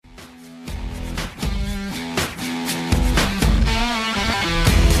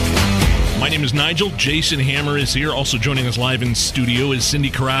name is Nigel. Jason Hammer is here. Also joining us live in studio is Cindy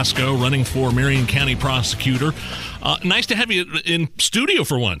Carrasco, running for Marion County Prosecutor. Nice to have you in studio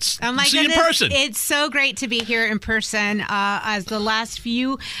for once. Oh my See goodness. you in person. It's so great to be here in person as the last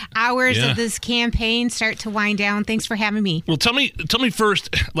few hours of this campaign start to wind down. Thanks for having me. Well, tell me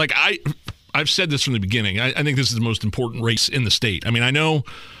first, like I've said this from the beginning. I think this is the most important race in the state. I mean, I know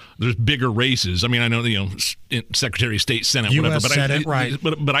there's bigger races. I mean, I know, Secretary of State, Senate, US whatever. But Senate, right.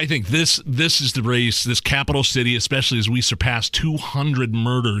 But I think this is the race, this capital city, especially as we surpass 200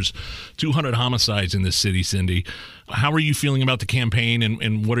 murders, 200 homicides in this city, Cindy. How are you feeling about the campaign,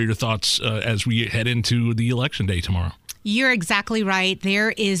 and what are your thoughts as we head into the election day tomorrow? You're exactly right.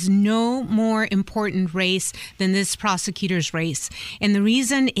 There is no more important race than this prosecutor's race. And the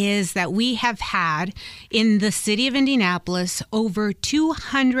reason is that we have had in the city of Indianapolis over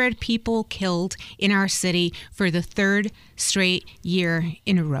 200 people killed in our city for the third straight year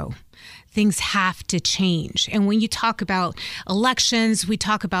in a row. Things have to change. And when you talk about elections, we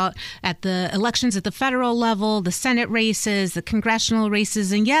talk about at the elections at the federal level, the Senate races, the congressional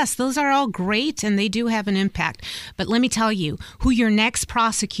races. And yes, those are all great and they do have an impact. But let me tell you, who your next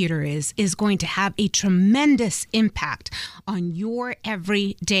prosecutor is going to have a tremendous impact on your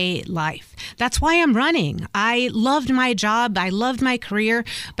everyday life. That's why I'm running. I loved my job. I loved my career,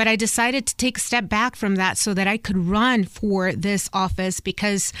 but I decided to take a step back from that so that I could run for this office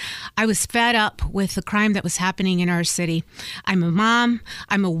because I was fed up with the crime that was happening in our city. I'm a mom,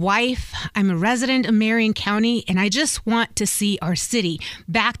 I'm a wife, I'm a resident of Marion County, and I just want to see our city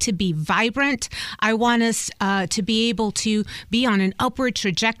back to be vibrant. I want us to be able to be on an upward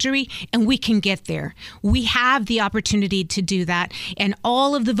trajectory, and we can get there. We have the opportunity to do that, and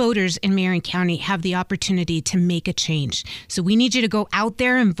all of the voters in Marion County have the opportunity to make a change. So we need you to go out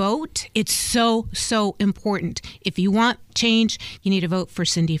there and vote. It's so, so important. If you want change, you need to vote for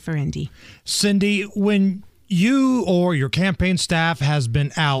Cindy for Indy. Cindy, when you or your campaign staff has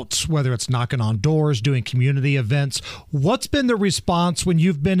been out, whether it's knocking on doors, doing community events, what's been the response when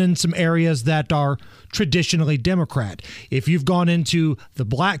you've been in some areas that are traditionally Democrat? If you've gone into the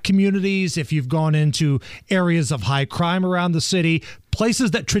black communities, if you've gone into areas of high crime around the city,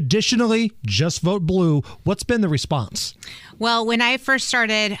 places that traditionally just vote blue, what's been the response? Well, when I first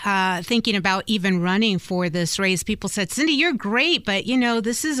started thinking about even running for this race, people said, Cindy, you're great, but,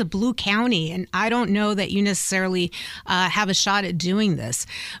 this is a blue county, and I don't know that you necessarily have a shot at doing this.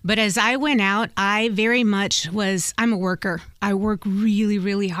 But as I went out, I very much I'm a worker. I work really,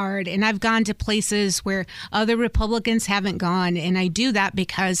 really hard, and I've gone to places where other Republicans haven't gone, and I do that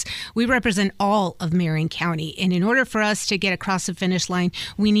because we represent all of Marion County. And in order for us to get across the finish line,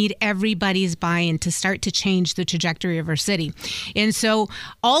 we need everybody's buy-in to start to change the trajectory of our city. And so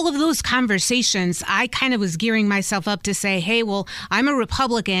all of those conversations, I kind of was gearing myself up to say, hey, well, I'm a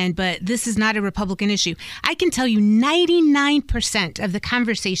Republican, but this is not a Republican issue. I can tell you 99% of the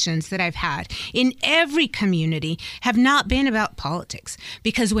conversations that I've had in every community have not been about politics.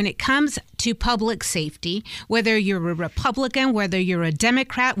 Because when it comes to public safety, whether you're a Republican, whether you're a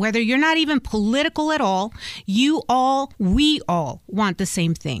Democrat, whether you're not even political at all, we all want the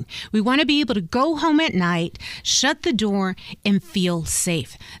same thing. We want to be able to go home at night, shut the door, and feel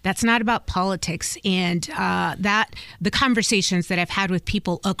safe. That's not about politics. And the conversations that I've had with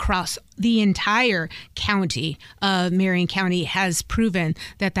people across the entire county of Marion County has proven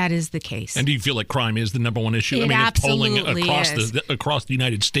that that is the case. And do you feel like crime is the number one issue? It it's polling is. across the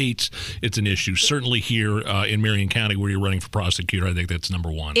United States, it's an issue. Certainly here in Marion County, where you're running for prosecutor, I think that's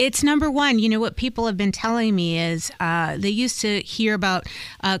number one. It's number one. What people have been telling me is they used to hear about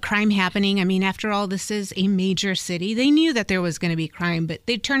crime happening. I mean, after all, this is a major city. They knew that there was going to be crime, but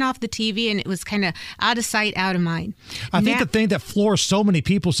they'd turn off the TV and it was kind of out of sight, out of mind. I think the thing that floors so many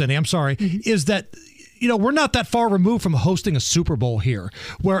people, Cindy, I'm sorry, is that we're not that far removed from hosting a Super Bowl here,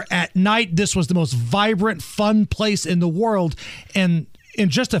 where at night this was the most vibrant, fun place in the world. And in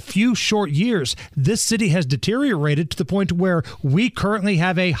just a few short years, this city has deteriorated to the point where we currently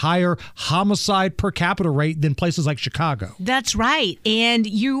have a higher homicide per capita rate than places like Chicago. That's right. And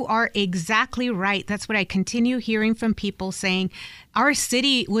you are exactly right. That's what I continue hearing from people saying. Our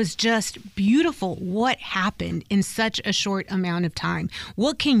city was just beautiful. What happened in such a short amount of time?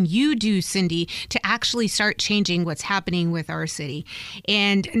 What can you do, Cindy, to actually start changing what's happening with our city?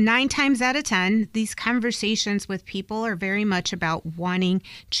 And 9 times out of 10, these conversations with people are very much about wanting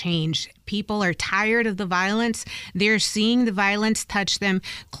change. People are tired of the violence. They're seeing the violence touch them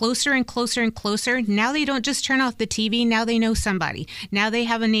closer and closer and closer. Now they don't just turn off the TV. Now they know somebody. Now they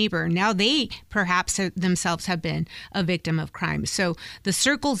have a neighbor. Now they perhaps themselves have been a victim of crime. So the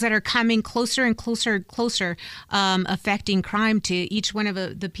circles that are coming closer and closer and closer, affecting crime to each one of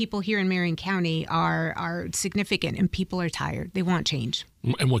the people here in Marion County are significant, and people are tired. They want change.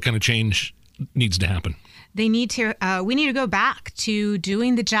 And what kind of change needs to happen? We need to go back to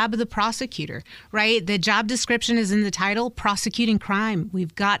doing the job of the prosecutor, right? The job description is in the title, prosecuting crime.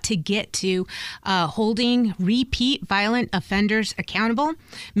 We've got to get to holding repeat violent offenders accountable.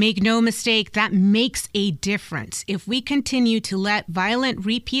 Make no mistake, that makes a difference. If we continue to let violent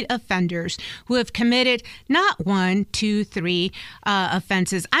repeat offenders who have committed not 1, 2, 3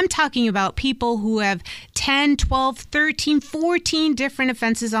 offenses, I'm talking about people who have 10, 12, 13, 14 different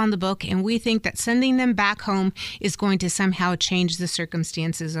offenses on the book, and we think that sending them back home is going to somehow change the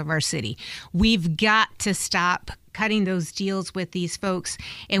circumstances of our city. We've got to stop cutting those deals with these folks,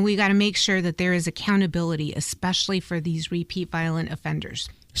 and we got to make sure that there is accountability, especially for these repeat violent offenders.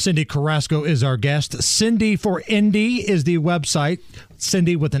 Cindy Carrasco is our guest. Cindy for Indy is the website,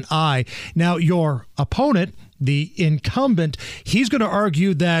 Cindy with an I. Now, your opponent, the incumbent, he's going to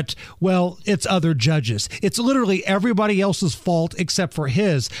argue that, well, it's other judges. It's literally everybody else's fault except for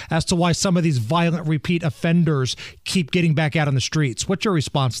his as to why some of these violent repeat offenders keep getting back out on the streets. What's your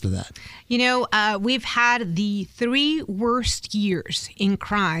response to that? You know, we've had the 3 worst years in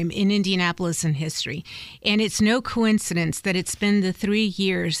crime in Indianapolis in history. And it's no coincidence that it's been the 3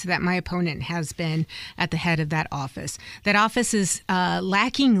 years that my opponent has been at the head of that office. That office is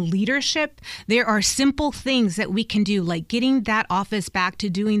lacking leadership. There are simple things that we can do, like getting that office back to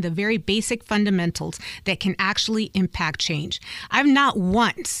doing the very basic fundamentals that can actually impact change. I've not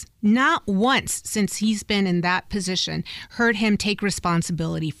once since he's been in that position heard him take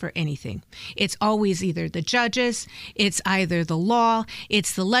responsibility for anything. It's always either the judges, it's either the law,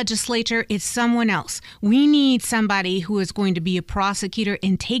 it's the legislature, it's someone else. We need somebody who is going to be a prosecutor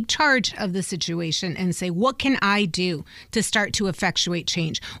and take charge of the situation and say, what can I do to start to effectuate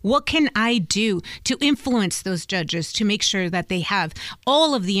change? What can I do to influence those judges to make sure that they have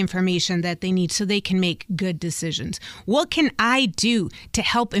all of the information that they need so they can make good decisions? What can I do to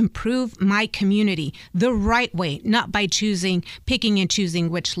help improve my community the right way, not by picking and choosing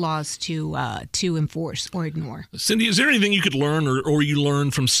which laws to enforce or ignore? Cindy, is there anything you could learn or you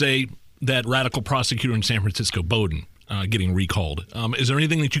learned from, say, that radical prosecutor in San Francisco, Bowden, getting recalled? Is there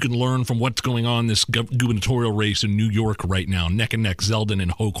anything that you can learn from what's going on in this gubernatorial race in New York right now, neck and neck, Zeldin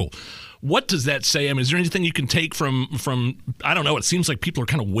and Hochul? What does that say? I mean, is there anything you can take from I don't know, it seems like people are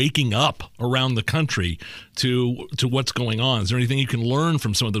kind of waking up around the country to what's going on. Is there anything you can learn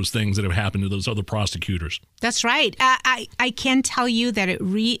from some of those things that have happened to those other prosecutors? That's right. I can tell you that it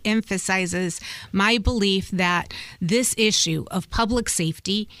re-emphasizes my belief that this issue of public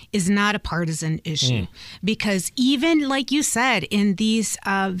safety is not a partisan issue. Because even, like you said, in these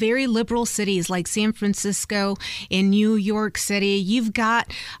very liberal cities like San Francisco and New York City, you've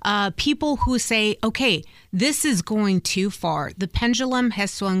got people who say, okay, this is going too far. The pendulum has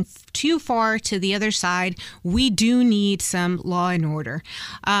swung too far to the other side. We do need some law and order.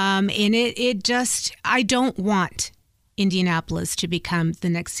 And I don't want Indianapolis to become the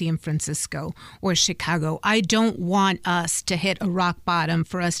next San Francisco or Chicago. I don't want us to hit a rock bottom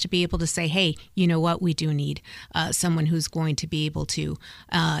for us to be able to say, hey, you know what? We do need someone who's going to be able to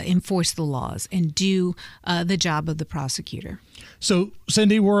enforce the laws and do the job of the prosecutor. So,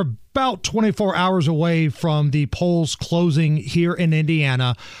 Cindy, we're about 24 hours away from the polls closing here in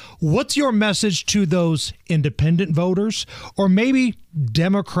Indiana. What's your message to those independent voters or maybe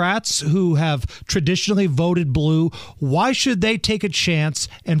Democrats who have traditionally voted blue? Why should they take a chance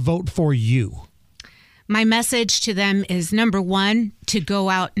and vote for you? My message to them is, number 1, to go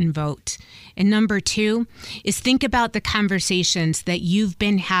out and vote. And number 2 is think about the conversations that you've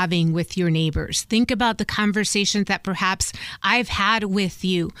been having with your neighbors. Think about the conversations that perhaps I've had with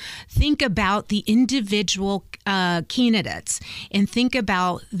you. Think about the individual candidates and think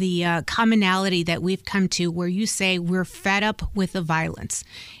about the commonality that we've come to where you say we're fed up with the violence.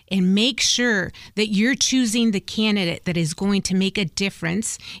 And make sure that you're choosing the candidate that is going to make a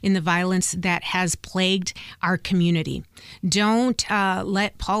difference in the violence that has plagued our community. Don't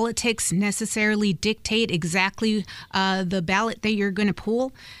let politics necessarily dictate exactly the ballot that you're going to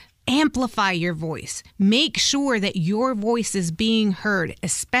pull. Amplify your voice. Make sure that your voice is being heard,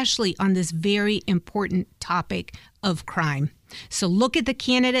 especially on this very important topic of crime. So look at the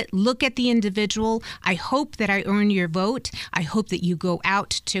candidate, look at the individual. I hope that I earn your vote. I hope that you go out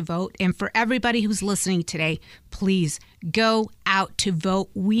to vote. And for everybody who's listening today, please go out to vote.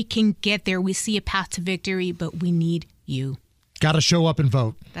 We can get there. We see a path to victory, but we need you. Got to show up and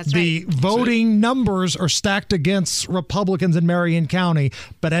vote. That's the right. voting numbers are stacked against Republicans in Marion County.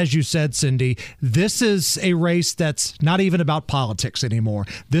 But as you said, Cindy, this is a race that's not even about politics anymore.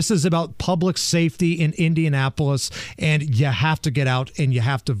 This is about public safety in Indianapolis, and you have to get out and you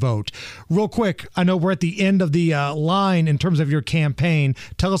have to vote. Real quick, I know we're at the end of the line in terms of your campaign.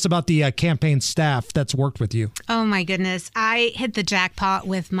 Tell us about the campaign staff that's worked with you. Oh, my goodness. I hit the jackpot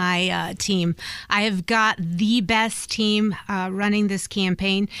with my team. I have got the best team running this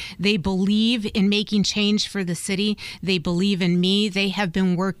campaign. They believe in making change for the city. They believe in me. They have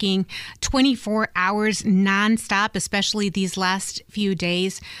been working 24 hours nonstop, especially these last few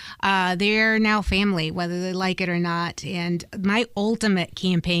days. They're now family, whether they like it or not. And my ultimate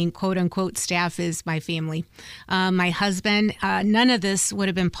campaign, quote unquote, staff is my family. My husband, none of this would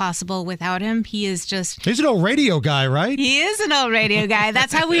have been possible without him. He's an old radio guy, right? He is an old radio guy.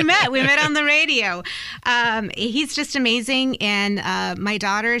 That's how we met. We met on the radio. He's just amazing. And my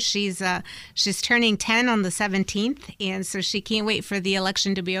daughter, she's turning 10 on the 17th, and so she can't wait for the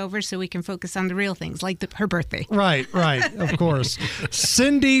election to be over so we can focus on the real things, like her birthday. Right, of course.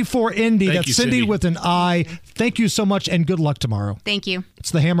 Cindy for Indy. Thank That's you, Cindy Cindy with an I. Thank you so much, and good luck tomorrow. Thank you. It's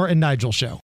the Hammer and Nigel Show.